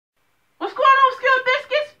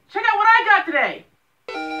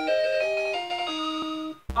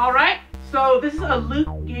this is a loot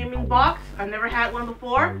gaming box. I've never had one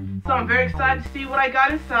before, so I'm very excited to see what I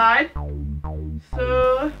got inside.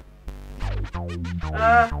 So,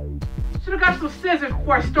 should have got some scissors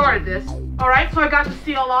before I started this. Alright, so I got the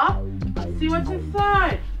seal off. Let's see what's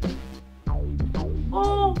inside.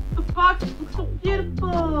 Oh, the box looks so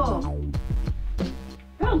beautiful. Is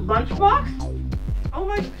that a lunchbox? Oh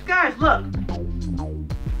my, guys, look.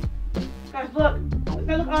 Guys, look. Does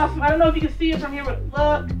that look awesome? I don't know if you can see it from here, but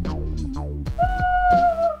look.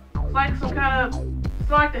 It's like some kind of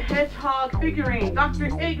Sonic the Hedgehog figurine, Dr.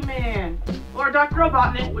 Eggman, or Dr.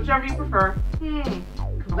 Robotnik, whichever you prefer.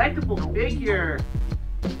 Collectible figure.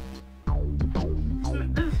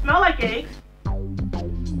 Does it smell like eggs?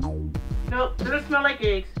 Nope, doesn't smell like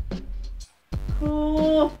eggs.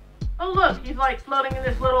 Cool. Oh look, he's like floating in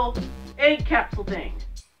this little egg capsule thing.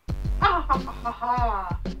 Ah ha ha ha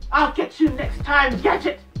ha. I'll get you next time,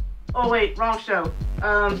 Gadget. Oh wait, wrong show.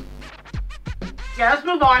 Yeah, let's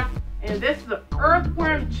move on. And this is the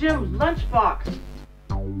Earthworm Jim lunchbox.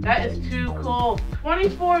 That is too cool.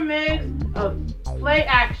 24 megs of play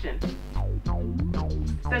action.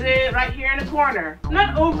 Says it right here in the corner. I'm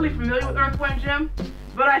not overly familiar with Earthworm Jim,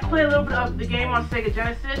 but I played a little bit of the game on Sega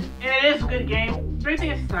Genesis, and it is a good game. Is there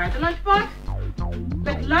anything inside the lunchbox?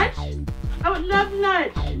 Like lunch? I would love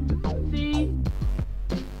lunch. See?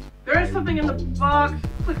 There is something in the box.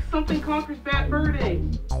 Looks like something conquers Bad Fur Day.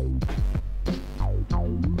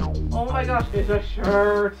 Oh my gosh, it's a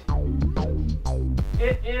shirt.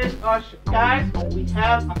 It is a shirt. Guys, we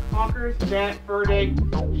have a Conquers Bad Fur Day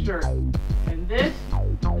shirt. And this,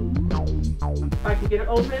 if I can get it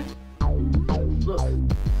open, looks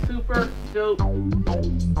super dope.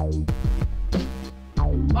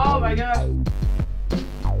 Oh my gosh.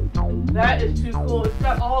 That is too cool. It's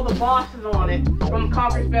got all the bosses on it from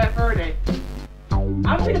Conquers Bad Fur Day.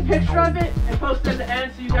 I'll take a picture of it and post it at the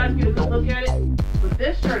end so you guys get a good look at it. But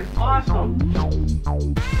this shirt is awesome.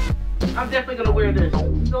 I'm definitely going to wear this. This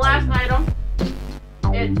is the last item.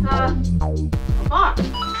 It's a box.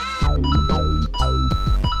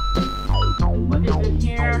 What is in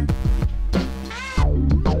here?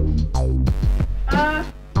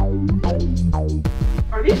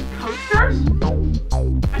 Are these coasters?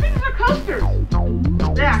 I think these are coasters.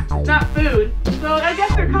 Yeah, it's not food. So I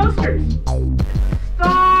guess they're coasters.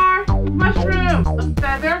 Star, mushroom, a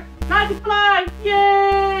feather, not to fly,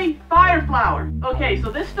 yay! Fire flower. Okay, so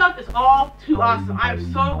this stuff is all too awesome. I'm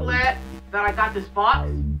so glad that I got this box.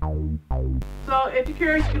 So if you're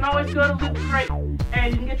curious, you can always go to Loot Crate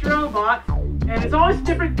and you can get your own box. And it's always a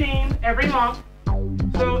different theme every month.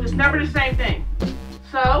 So it's never the same thing.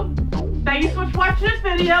 So, thank you so much for watching this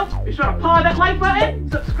video. Be sure to paw that like button,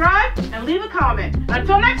 subscribe, and leave a comment.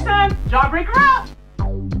 Until next time, Jawbreaker out!